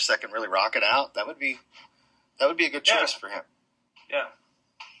pipes that can really rock it out. That would be a good choice for him. Yeah.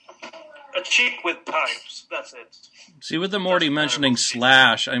 A chick with pipes. That's it. See, with them already mentioning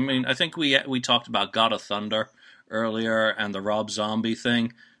Slash, I mean, I think we talked about God of Thunder earlier and the Rob Zombie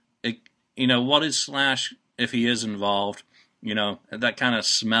thing. What is Slash if he is involved? That kind of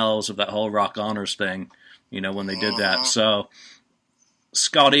smells of that whole Rock Honors thing, when they did that. So,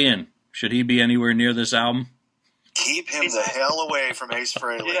 Scott Ian, should he be anywhere near this album? Keep him the hell away from Ace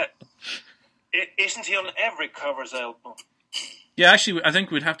Frehley. Yeah. Isn't he on every covers album? Yeah, actually, I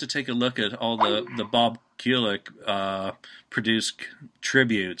think we'd have to take a look at all the Bob Kulick produced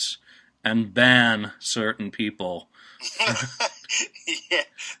tributes and ban certain people. Yeah,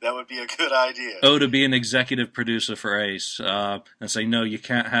 that would be a good idea. To be an executive producer for Ace, and say, no, you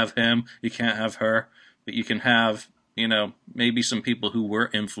can't have him, you can't have her, but you can have, maybe some people who were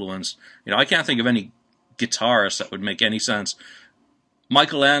influenced. I can't think of any guitarist that would make any sense.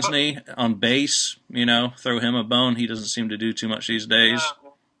 Michael Anthony on bass, throw him a bone. He doesn't seem to do too much these days.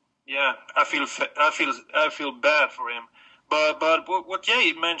 Yeah, I feel bad for him. But what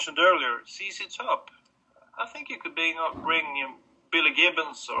Jay mentioned earlier, ZZ Top, I think you could bring Billy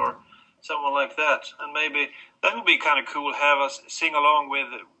Gibbons or someone like that, and maybe that would be kind of cool. Have us sing along with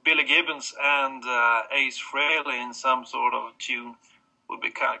Billy Gibbons and Ace Frehley in some sort of tune. Would be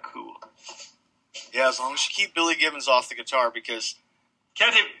kind of cool. Yeah, as long as you keep Billy Gibbons off the guitar, because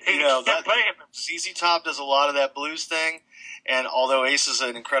can't play him. ZZ Top does a lot of that blues thing, and although Ace is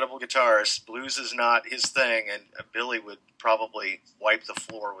an incredible guitarist, blues is not his thing, and Billy would probably wipe the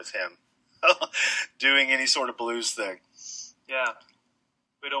floor with him doing any sort of blues thing. Yeah,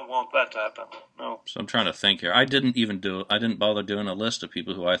 we don't want that to happen. No. So I'm trying to think here. I didn't bother doing a list of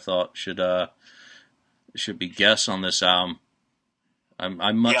people who I thought should be guests on this album.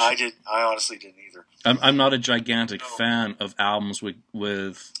 I did. I honestly didn't either. I'm not a gigantic fan of albums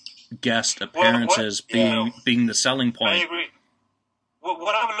with guest appearances being the selling point. I agree.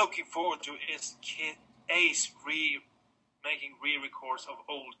 What I'm looking forward to is Ace making re-records of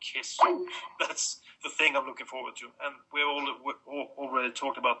old Kiss songs. That's the thing I'm looking forward to. And we already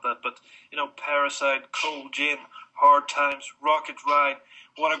talked about that. But, Parasite, Cold Gin, Hard Times, Rocket Ride,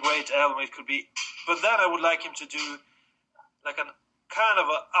 what a great album it could be. But then I would like him to do like an kind of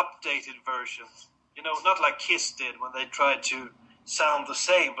an updated version. Not like Kiss did when they tried to sound the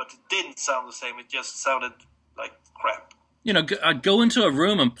same, but it didn't sound the same. It just sounded like crap. Go into a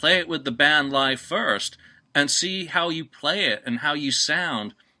room and play it with the band live first and see how you play it and how you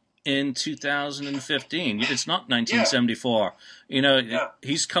sound in 2015. It's not 1974.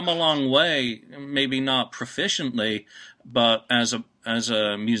 He's come a long way, maybe not proficiently, but as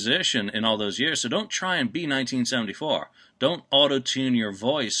a musician in all those years. So don't try and be 1974. Don't auto-tune your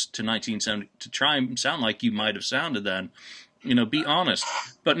voice to 1970 to try and sound like you might have sounded then. Be honest.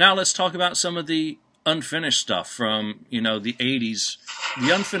 But now let's talk about some of the unfinished stuff from, the 80s, the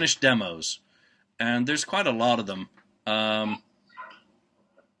unfinished demos. And there's quite a lot of them.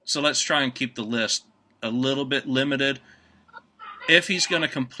 So let's try and keep the list a little bit limited. If he's going to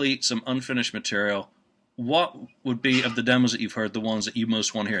complete some unfinished material, what would be, of the demos that you've heard, the ones that you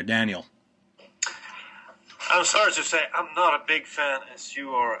most want to hear? Daniel? I'm sorry to say, I'm not a big fan, as you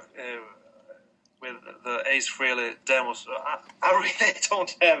are, with the Ace Frehley demos. I really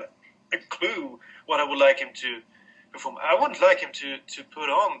don't have a clue what I would like him to perform. I wouldn't like him to put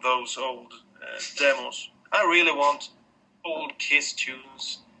on those old demos. I really want old Kiss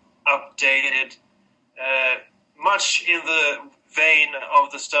tunes, updated, much in the vein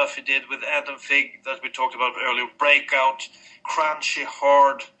of the stuff he did with Adam Fig that we talked about earlier. Breakout, crunchy,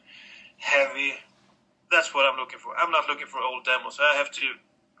 hard, heavy. That's what I'm looking for. I'm not looking for old demos. I have to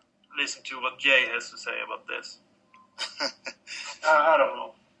listen to what Jay has to say about this. I don't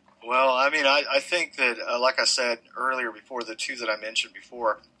know. Well, I think that, like I said earlier before, the two that I mentioned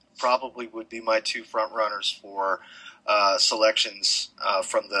before probably would be my two front runners for selections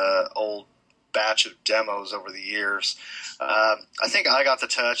from the old batch of demos over the years. I think I Got the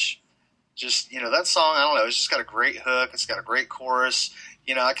Touch. Just, that song, I don't know, it's just got a great hook. It's got a great chorus.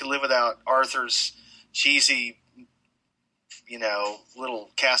 I could live without Arthur's cheesy, little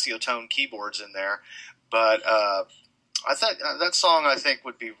Casio tone keyboards in there. But I thought that song, I think,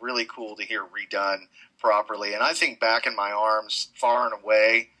 would be really cool to hear redone properly. And I think Back in My Arms, far and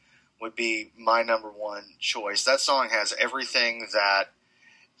away, would be my number one choice. That song has everything that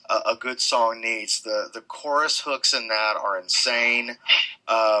a good song needs. The chorus hooks in that are insane.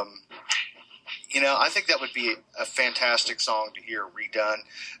 I think that would be a fantastic song to hear redone,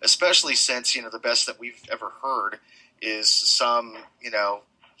 especially since, the best that we've ever heard is some,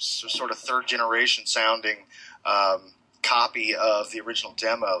 sort of third generation sounding copy of the original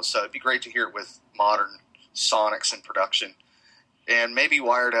demo. So it'd be great to hear it with modern sonics and production, and maybe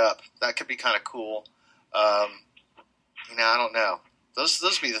wired up. That could be kind of cool. I don't know. Those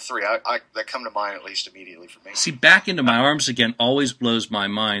would be the three that come to mind, at least immediately for me. See, Back into My Arms again always blows my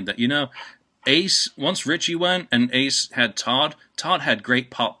mind that, Ace, once Richie went and Ace had Todd had great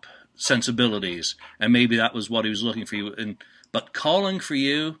pop sensibilities, and maybe that was what he was looking for you. But Calling for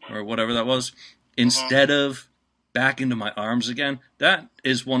You, or whatever that was, instead of Back into My Arms again, that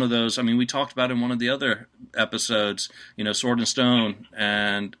is one of those, we talked about in one of the other episodes, Sword and Stone,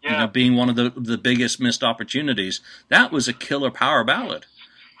 and being one of the biggest missed opportunities. That was a killer power ballad.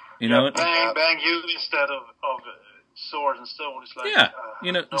 Bang You instead of Sword and Stone. It's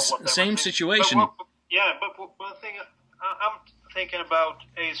like, same situation. But one thing I'm thinking about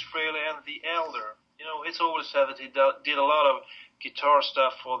Ace Frehley and The Elder. It's always said that he did a lot of guitar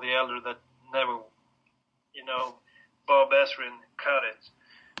stuff for The Elder that never, Bob Ezrin cut it.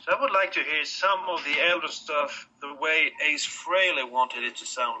 So I would like to hear some of The Elder stuff the way Ace Frehley wanted it to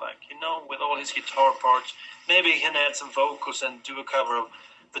sound like, with all his guitar parts. Maybe he can add some vocals and do a cover of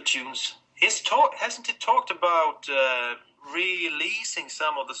the tunes. Hasn't he talked about releasing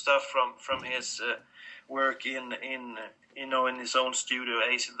some of the stuff from his work in his own studio,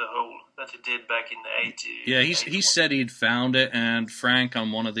 Ace in the Hole, that he did back in the 80s? Yeah, he said he'd found it, and Frank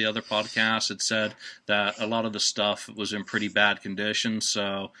on one of the other podcasts had said that a lot of the stuff was in pretty bad condition,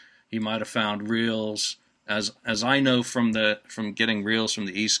 so he might have found reels. As I know from getting reels from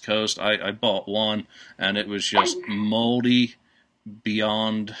the East Coast, I bought one, and it was just moldy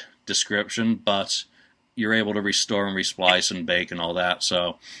beyond description, but you're able to restore and resplice and bake and all that.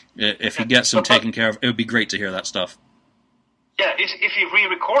 So if he gets them taken care of, it would be great to hear that stuff. Yeah, if he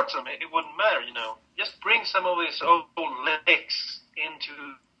re-records them, it wouldn't matter, Just bring some of his old licks into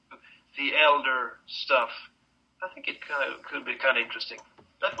the Elder stuff. I think it could be kind of interesting.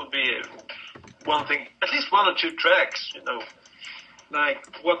 That would be one thing, at least one or two tracks, Like,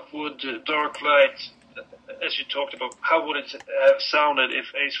 what would Dark Light, as you talked about, how would it have sounded if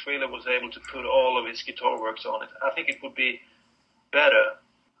Ace Frehley was able to put all of his guitar works on it? I think it would be better.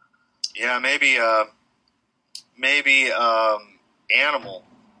 Yeah, maybe Animal.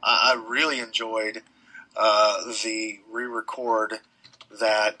 I really enjoyed the re-record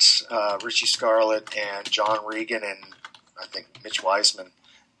that Richie Scarlett and John Regan and I think Mitch Weissman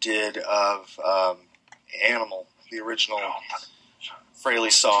did of Animal, the original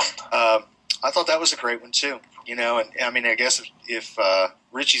Frehley song. I thought that was a great one too. And I guess if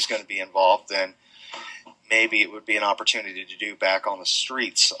Richie's going to be involved, then maybe it would be an opportunity to do Back on the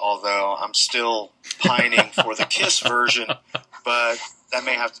Streets, although I'm still pining for the Kiss version, but that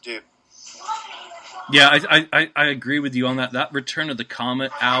may have to do. Yeah, I agree with you on that. That Return of the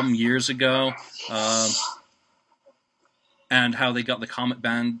Comet album years ago, and how they got the Comet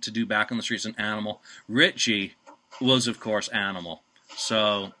Band to do Back on the Streets and Animal. Richie was, of course, Animal.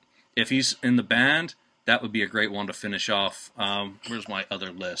 So if he's in the band, that would be a great one to finish off. Where's my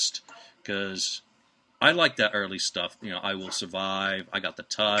other list? Because I like that early stuff. I Will Survive, I Got the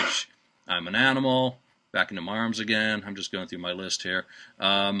Touch, I'm an Animal, Back into My Arms Again. I'm just going through my list here.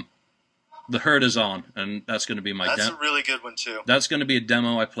 The Hurt Is On, and that's going to be my demo. That's a really good one, too. That's going to be a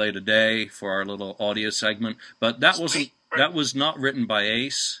demo I play today for our little audio segment. But that was not written by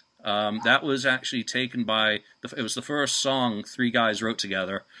Ace. That was actually taken by... It was the first song three guys wrote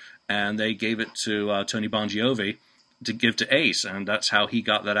together, and they gave it to Tony Bongiovi to give to Ace, and that's how he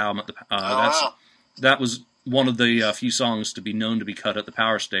got that album. That was one of the few songs to be known to be cut at the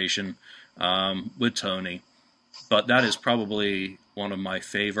Power Station with Tony. But that is probably one of my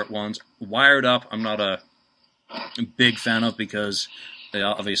favorite ones. Wired Up, I'm not a big fan of because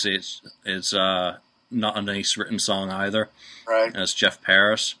obviously it's not an Ace written song either. Right. That's Jeff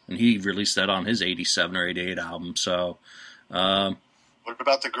Paris, and he released that on his 87 or 88 album. So, what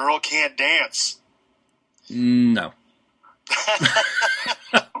about The Girl Can't Dance? No.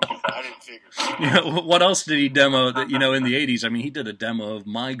 I didn't figure. What else did he demo that, in the 80s? I mean, he did a demo of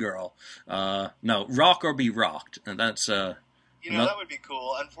My Girl. No, Rock or Be Rocked. And that's... that would be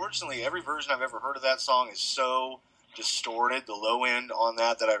cool. Unfortunately, every version I've ever heard of that song is so distorted, the low end on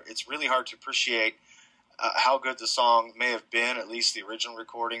that it's really hard to appreciate how good the song may have been, at least the original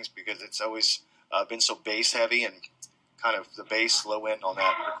recordings, because it's always been so bass heavy, and kind of the bass low end on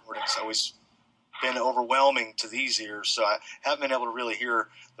that recording's always been overwhelming to these ears. So I haven't been able to really hear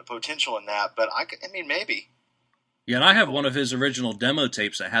the potential in that, but I mean, maybe. Yeah, and I have one of his original demo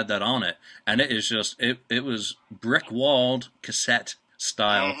tapes that had that on it, and it is just, it was brick-walled cassette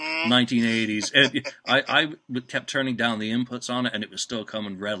style, 1980s. I kept turning down the inputs on it, and it was still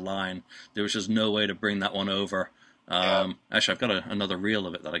coming red line. There was just no way to bring that one over. Actually, I've got another reel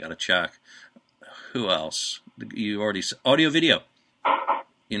of it that I got to check. Who else? You already said audio video.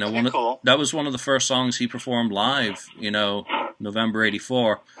 You know, cool. That was one of the first songs he performed live, you know, November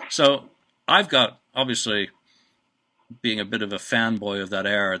 84. So I've got, obviously, being a bit of a fanboy of that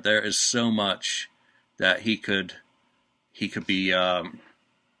era, there is so much that he could be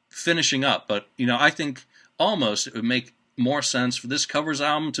finishing up. But, you know, I think almost it would make more sense for this covers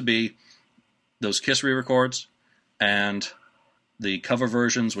album to be those Kiss re-records and the cover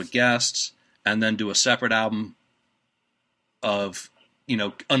versions with guests, and then do a separate album of, you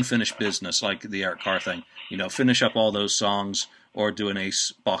know, unfinished business, like the Eric Carr thing. You know, finish up all those songs, or do an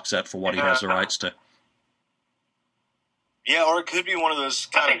Ace box set for what he has the rights to. Yeah, or it could be one of those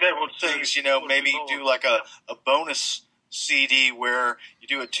kind of things, you know, maybe do like a bonus CD where you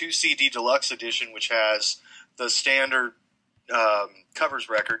do a 2 CD deluxe edition, which has the standard covers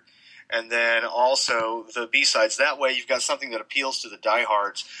record, and then also the B-sides. That way you've got something that appeals to the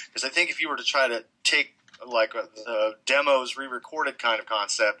diehards. Because I think if you were to try to take like the demos re-recorded kind of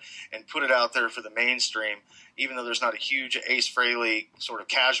concept and put it out there for the mainstream, even though there's not a huge Ace Frehley sort of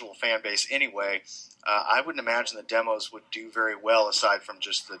casual fan base anyway, I wouldn't imagine the demos would do very well aside from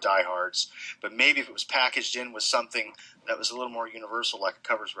just the diehards. But maybe if it was packaged in with something that was a little more universal, like a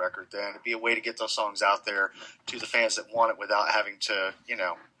covers record, then it'd be a way to get those songs out there to the fans that want it without having to, you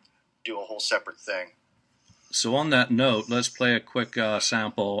know, do a whole separate thing. So on that note, let's play a quick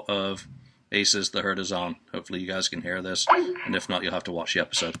sample of Ace's The Hurt Is On. Hopefully you guys can hear this, and if not, you'll have to watch the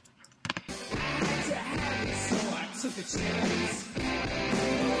episode.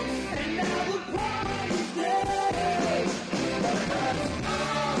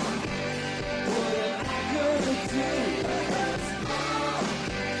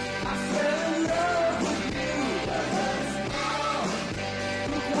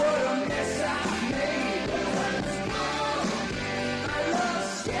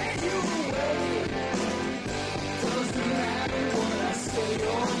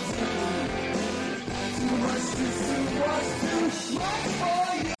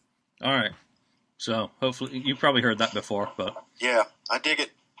 All right. So hopefully you probably heard that before, but yeah, I dig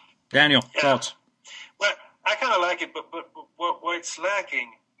it. Daniel, thoughts? Well, I kind of like it, but what it's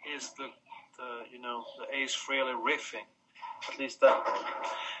lacking is the you know, the Ace Frehley riffing, at least that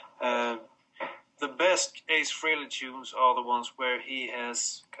one. The best Ace Frehley tunes are the ones where he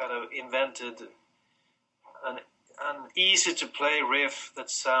has kind of invented an easy to play riff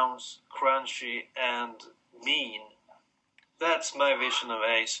that sounds crunchy and mean. That's my vision of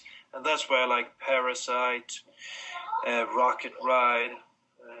Ace. And that's why I like Parasite, Rocket Ride,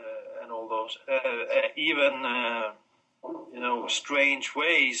 and all those. Even, you know, Strange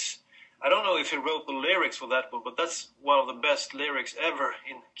Ways. I don't know if he wrote the lyrics for that one, but that's one of the best lyrics ever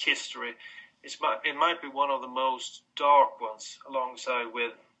in history. It might be one of the most dark ones, alongside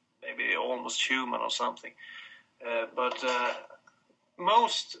with maybe Almost Human or something. But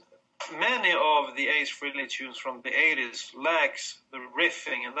many of the Ace Frehley tunes from the 80s lacks the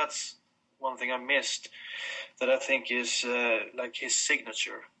riffing, and that's one thing I missed that I think is like his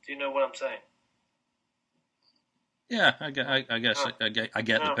signature. Do you know what I'm saying? Yeah, I guess I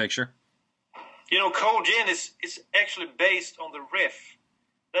get the picture. You know, Cold Gin is actually based on the riff.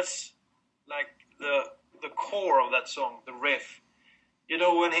 That's like the core of that song, the riff. You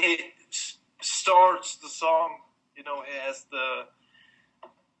know, when he starts the song, you know, he has the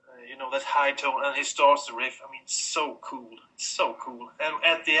you know, that high tone, and he starts the riff. I mean, so cool. So cool. And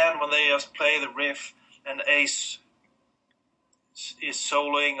at the end, when they just play the riff and Ace is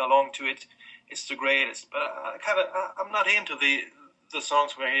soloing along to it, it's the greatest. But I'm not into the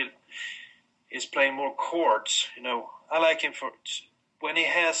songs where he is playing more chords, you know. I like him for when he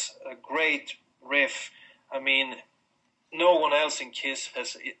has a great riff. I mean, no one else in Kiss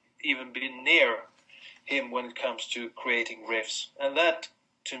has even been near him when it comes to creating riffs. And that,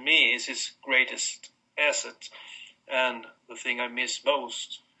 to me, is his greatest asset, and the thing I miss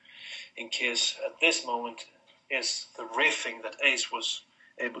most in Kiss at this moment is the riffing that Ace was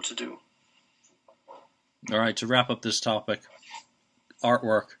able to do. All right, to wrap up this topic,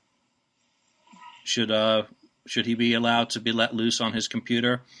 artwork. Should Should he be allowed to be let loose on his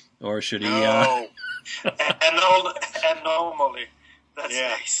computer, or should he? No. Anomaly. That's Yeah.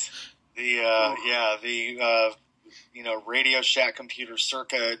 nice. The Radio Shack computer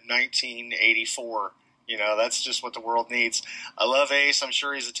circa 1984. That's just what the world needs. I love Ace. I'm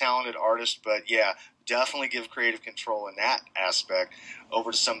sure he's a talented artist, but yeah, definitely give creative control in that aspect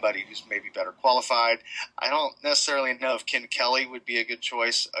over to somebody who's maybe better qualified. I don't necessarily know if Ken Kelly would be a good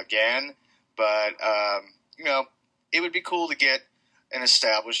choice again, but it would be cool to get an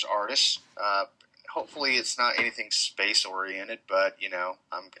established artist. Hopefully, it's not anything space oriented, but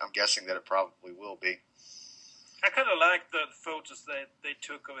I'm guessing that it probably will be. I kind of like the photos they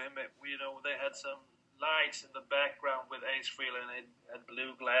took of him. They had some lights in the background with Ace Frehley, and they had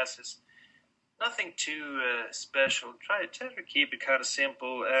blue glasses. Nothing too special. Try to keep it kind of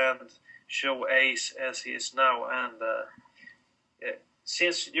simple and show Ace as he is now. And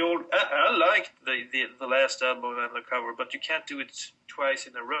since I liked the last album and the cover, but you can't do it twice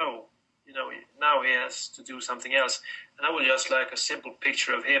in a row. Now he has to do something else. And I would just like a simple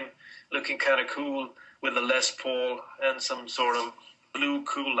picture of him looking kind of cool with a Les Paul and some sort of blue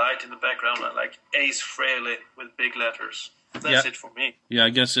cool light in the background, like Ace Frehley with big letters. That's it for me. Yeah, I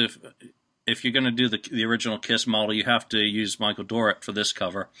guess if you're going to do the original Kiss model, you have to use Michael Dorrit for this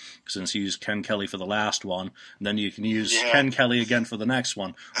cover, since you used Ken Kelly for the last one, and then you can use Ken Kelly again for the next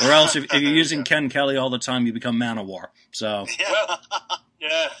one. Or else, if you're using Ken Kelly all the time, you become Manowar. So,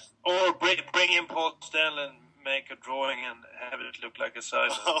 or bring in Paul Stanley and make a drawing and have it look like a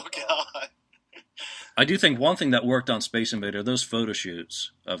side. Oh God. I do think one thing that worked on Space Invader, those photo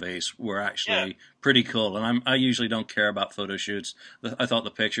shoots of Ace were actually pretty cool. And I usually don't care about photo shoots. I thought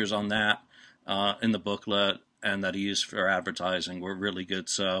the pictures on that in the booklet and that he used for advertising were really good.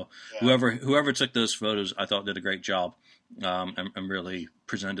 So whoever took those photos, I thought did a great job and really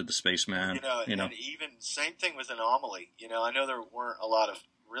presented the spaceman. And even same thing with Anomaly. I know there weren't a lot of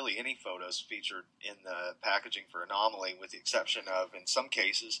really any photos featured in the packaging for Anomaly, with the exception of, in some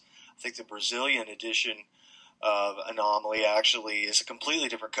cases, I think the Brazilian edition of Anomaly actually is a completely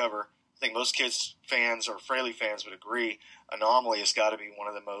different cover. I think most Kiss fans or Frehley fans would agree Anomaly has got to be one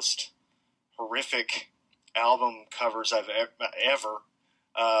of the most horrific album covers I've ever.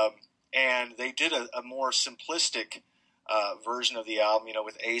 And they did a more simplistic version of the album,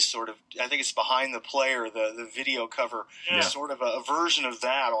 with Ace sort of, I think it's Behind the Player, the video cover, sort of a version of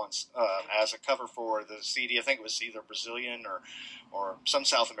that on as a cover for the CD. I think it was either Brazilian or some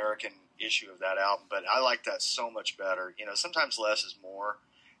South American issue of that album, but I like that so much better. Sometimes less is more,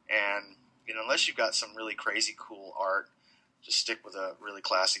 and unless you've got some really crazy cool art, just stick with a really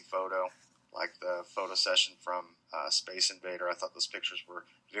classy photo, like the photo session from Space Invader. I thought those pictures were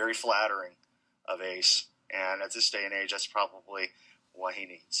very flattering of Ace. And at this day and age, that's probably what he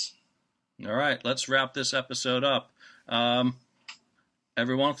needs. All right, let's wrap this episode up.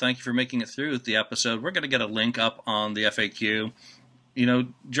 Everyone, thank you for making it through the episode. We're going to get a link up on the FAQ.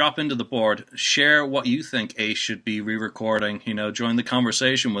 Drop into the board. Share what you think Ace should be re-recording. Join the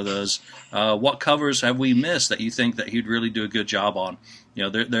conversation with us. What covers have we missed that you think that he'd really do a good job on?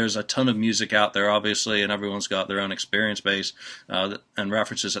 There's a ton of music out there, obviously, and everyone's got their own experience base and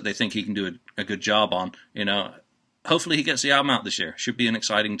references that they think he can do a good job on. Hopefully he gets the album out this year. Should be an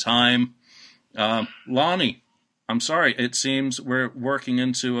exciting time. Lonnie, I'm sorry. It seems we're working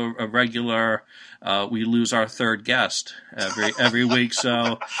into a regular. We lose our third guest every week,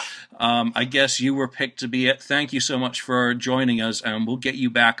 so I guess you were picked to be it. Thank you so much for joining us, and we'll get you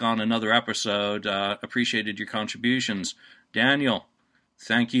back on another episode. Appreciated your contributions, Daniel.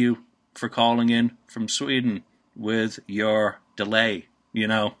 Thank you for calling in from Sweden with your delay.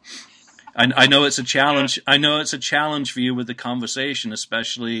 I know it's a challenge. I know it's a challenge for you with the conversation,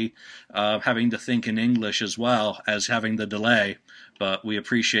 especially having to think in English as well as having the delay. But we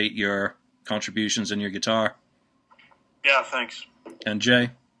appreciate your contributions and your guitar. Yeah, thanks. And Jay,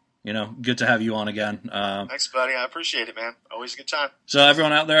 good to have you on again. Thanks, buddy. I appreciate it, man. Always a good time. So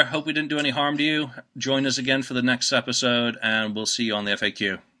everyone out there, hope we didn't do any harm to you. Join us again for the next episode, and we'll see you on the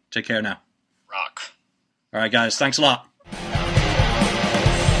FAQ. Take care now. Rock. All right, guys. Thanks a lot.